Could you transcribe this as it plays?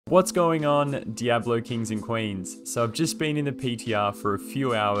What's going on, Diablo Kings and Queens? So I've just been in the PTR for a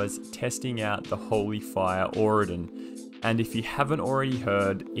few hours testing out the Holy Fire Auradin. And if you haven't already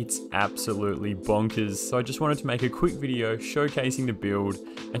heard, it's absolutely bonkers. So I just wanted to make a quick video showcasing the build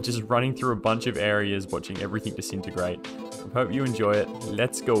and just running through a bunch of areas, watching everything disintegrate. I hope you enjoy it.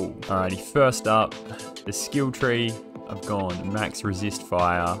 Let's go. Alrighty, first up, the skill tree. I've gone max resist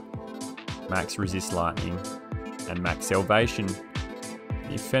fire, max resist lightning, and max salvation.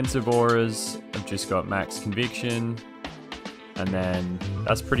 The offensive auras, I've just got max conviction, and then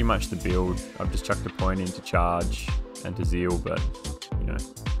that's pretty much the build. I've just chucked a point into charge and to zeal, but you know,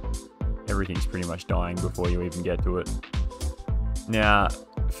 everything's pretty much dying before you even get to it. Now,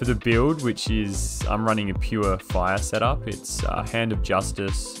 for the build, which is, I'm running a pure fire setup. It's Hand of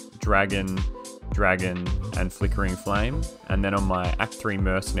Justice, Dragon, and Flickering Flame. And then on my Act 3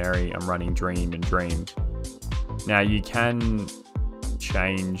 Mercenary, I'm running Dream and Dream. Now you can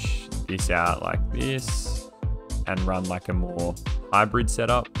change this out like this and run like a more hybrid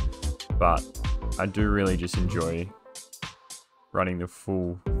setup, but I do really just enjoy running the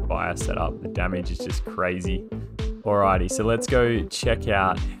full fire setup. The damage is just crazy. Alrighty, so let's go check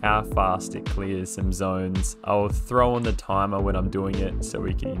out how fast it clears some zones. I'll throw on the timer when I'm doing it so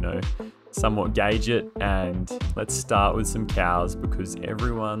we can, you know, somewhat gauge it. And let's start with some cows because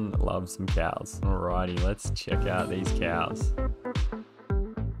everyone loves some cows. Alrighty, let's check out these cows.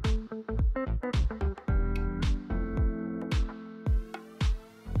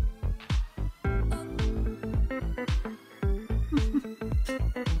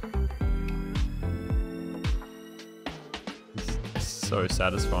 So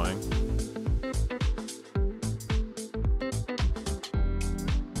satisfying.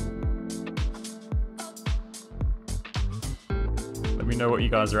 Let me know what you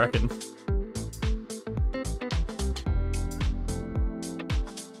guys reckon.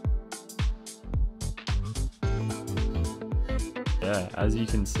 Yeah, as you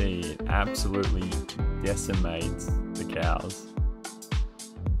can see, it absolutely decimates the cows.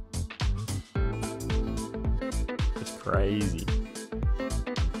 It's crazy.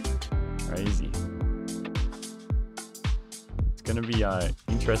 Crazy. It's going to be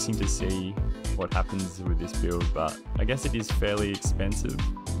interesting to see what happens with this build, but I guess it is fairly expensive.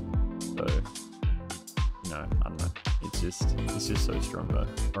 So, you know, I don't know. It's just so strong though.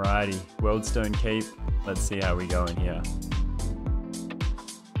 Alrighty, Worldstone Keep. Let's see how we go in here.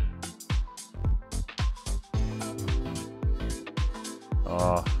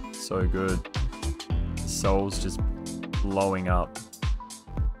 Oh, so good. The soul's just blowing up.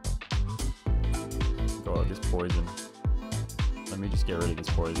 God, this poison. Let me just get rid of this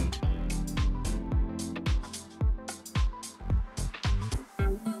poison.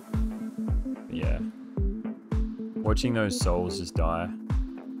 Yeah. Watching those souls just die.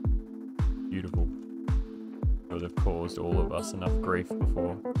 Beautiful. Would have caused all of us enough grief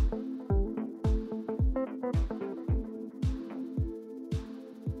before.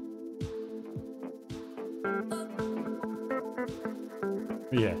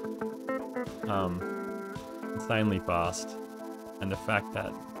 Yeah. Insanely fast, and the fact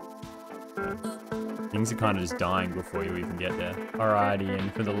that things are kind of just dying before you even get there. Alrighty,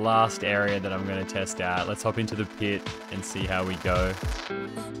 and for the last area that I'm going to test out, let's hop into the pit and see how we go.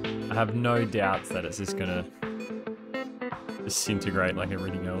 I have no doubts that it's just going to disintegrate like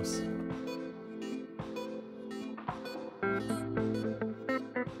everything else.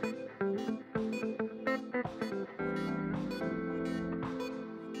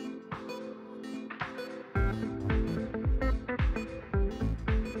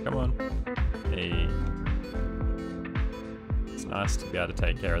 Come on. Hey. It's nice to be able to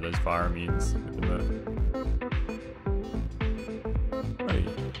take care of those fire immunes with the Merc. Hey.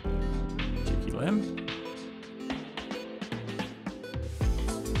 Cheeky lamb.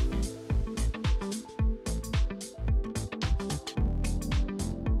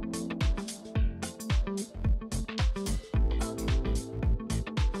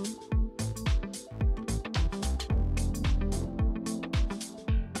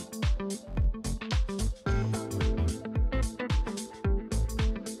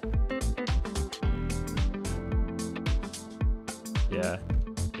 Yeah,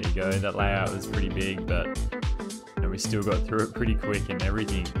 there you go. That layout was pretty big, but you know, we still got through it pretty quick, and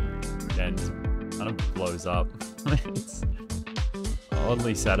everything then kind of blows up. It's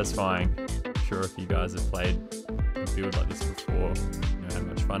oddly satisfying. I'm sure if you guys have played a build like this before, you know how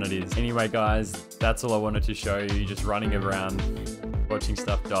much fun it is. Anyway, guys, that's all I wanted to show you. Just running around, watching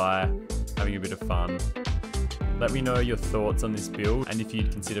stuff die, having a bit of fun. Let me know your thoughts on this build, and if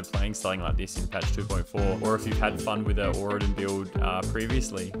you'd consider playing something like this in patch 2.4, or if you've had fun with the Auradin build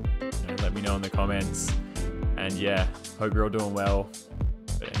previously. Let me know in the comments. And yeah, hope you're all doing well.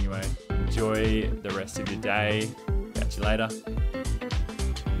 But anyway, enjoy the rest of your day. Catch you later.